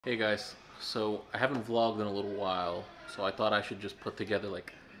Hey guys, so I haven't vlogged in a little while, so I thought I should just put together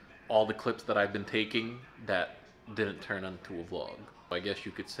like all the clips that I've been taking that didn't turn into a vlog. I guess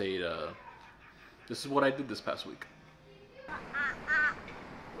you could say this is what I did this past week.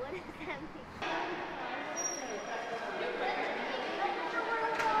 What does that mean?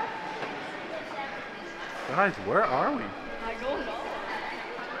 Guys, where are we? I don't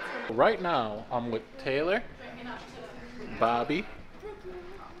know. Right now, I'm with Taylor, Bobby,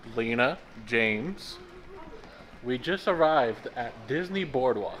 Lena, James. We just arrived at Disney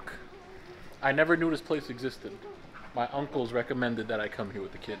Boardwalk. I never knew this place existed. My uncles recommended that I come here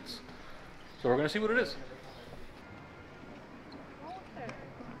with the kids. So we're gonna see what it is.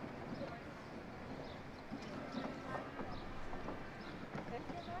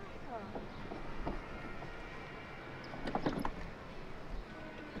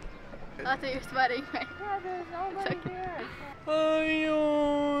 I thought you were sweating, right? Yeah, there's nobody here.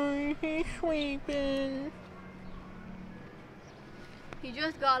 Oh, he's sleeping. He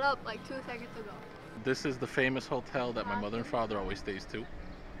just got up like 2 seconds ago. This is the famous hotel that my mother and father always stays to.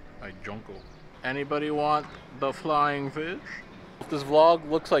 My junko. Anybody want the flying fish? This vlog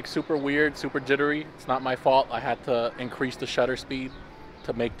looks like super weird, super jittery. It's not my fault. I had to increase the shutter speed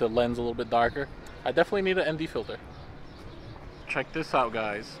to make the lens a little bit darker. I definitely need an ND filter. Check this out,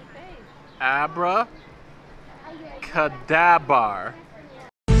 guys. Abra Cadabar.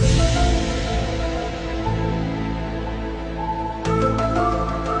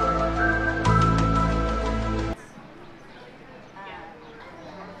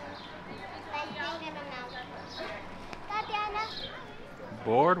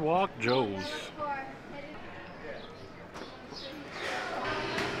 Boardwalk Joe's.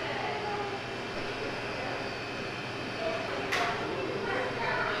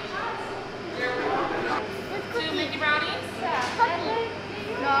 Two Micky Brownies?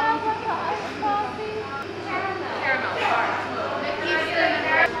 No. Caramel.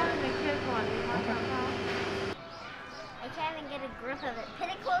 I can't even get a grip of it. Put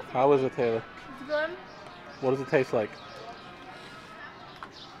it closer. How is it, Taylor? It's good. What does it taste like?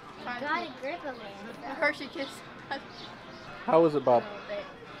 Got a grip of it. A Hershey Kiss. How is it, Bob?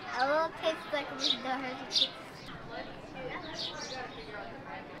 A little taste like the Hershey Kiss.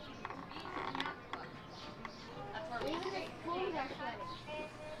 Even the spoons are sweating.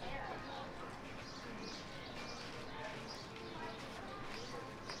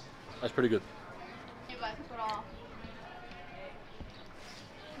 That's pretty good.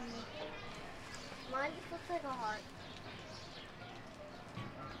 Mine just looks like a heart.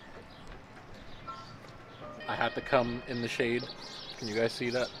 I had to come in the shade. Can you guys see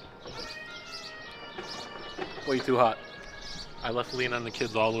that? Way too hot. I left Lena and the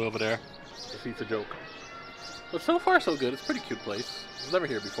kids all the way over there. The seat's a joke. But so far so good. It's a pretty cute place. I was never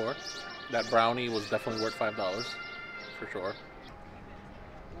here before. That brownie was definitely worth $5 for sure.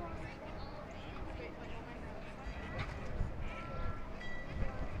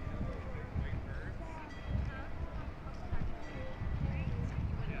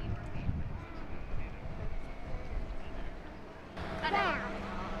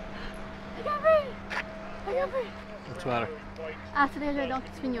 What's the matter? After this, I don't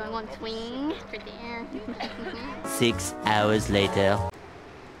spin you. I want swing. 6 hours later.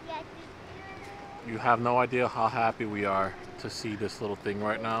 You have no idea how happy we are to see this little thing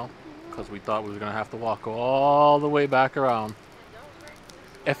right now, because we thought we were going to have to walk all the way back around.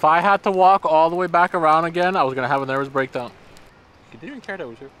 If I had to walk all the way back around again, I was going to have a nervous breakdown. You didn't even care that I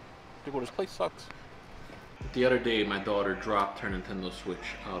was here. Dude, well, this place sucks. The other day, my daughter dropped her Nintendo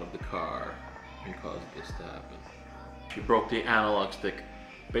Switch out of the car and caused this to happen. She broke the analog stick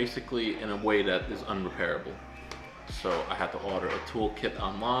basically in a way that is unrepairable. So I had to order a toolkit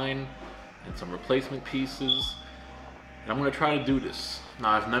online and some replacement pieces. And I'm gonna try to do this. Now,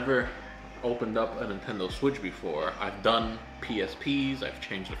 I've never opened up a Nintendo Switch before. I've done PSPs, I've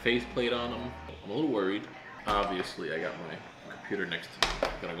changed the faceplate on them. I'm a little worried. Obviously, I got my computer next to me. I'm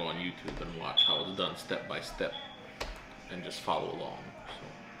gonna go on YouTube and watch how it's done step by step and just follow along. So,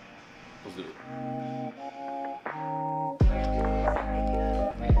 let's do it.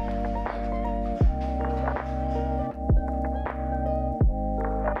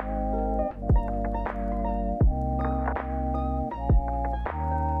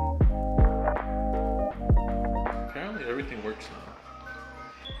 Apparently everything works now.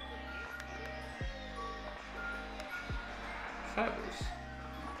 Fabulous.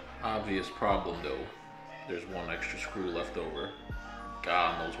 Obvious problem though. There's one extra screw left over.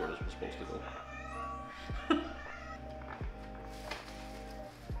 God knows where this was supposed to go.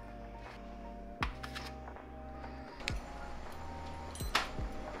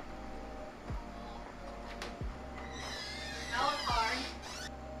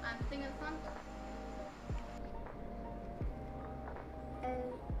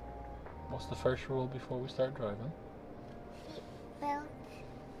 first rule before we start driving? Seatbelt.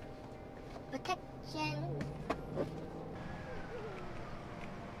 Protection.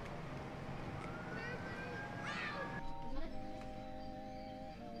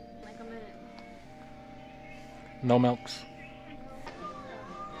 Like a minute. No milks.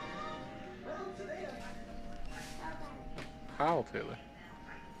 How, Taylor?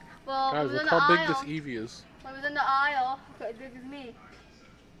 Well, Guys, it was look in the how big aisle. this Eevee is. It was in the aisle. So as big as me.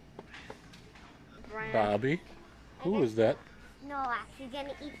 Brian. Bobby? Who is that? No, actually,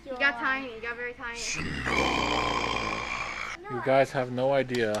 gonna eat your. You got tiny. You got very tiny. You guys have no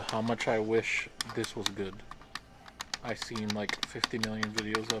idea how much I wish this was good. I've seen like 50 million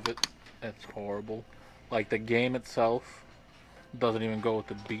videos of it. It's horrible. Like the game itself doesn't even go with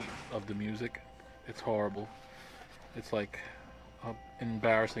the beat of the music. It's horrible. It's like an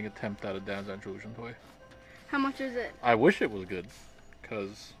embarrassing attempt at a Dance Intrusion toy. How much is it? I wish it was good,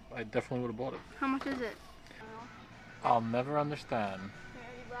 because I definitely would have bought it. How much is it? I'll never understand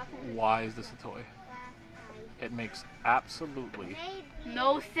why is this a toy. It makes absolutely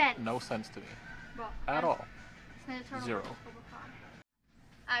No sense. no sense to me. Bro, At all. Ninja Zero. Turtles.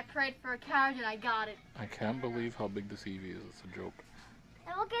 I prayed for a carriage and I got it. I can't believe how big this Eevee is. It's a joke.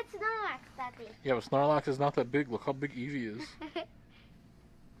 And we'll get Snorlax that big. Yeah, but Snorlax is not that big. Look how big Eevee is.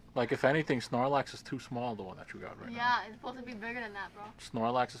 Like, if anything, Snorlax is too small, the one that you got right now. Yeah, it's supposed to be bigger than that, bro.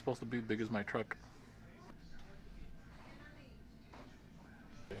 Snorlax is supposed to be big as my truck.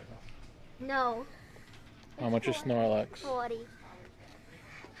 No. How much is Snorlax? 40.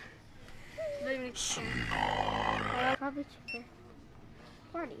 Snorlax. Probably cheaper.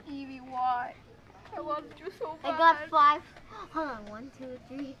 40. Evie, why? I loved you so I bad. got 5. Hold on, 1, 2,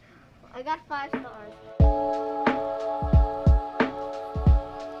 3. I got 5 stars.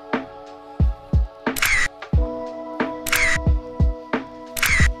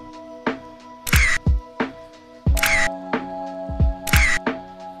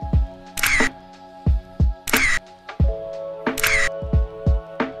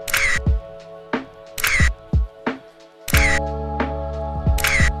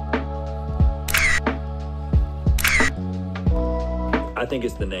 I think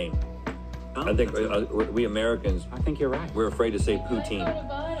it's the name. I think we Americans, I think you're right. we're afraid to say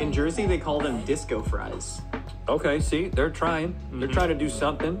poutine. In Jersey, they call them disco fries. Okay, see, they're trying. They're trying to do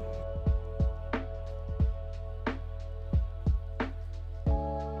something.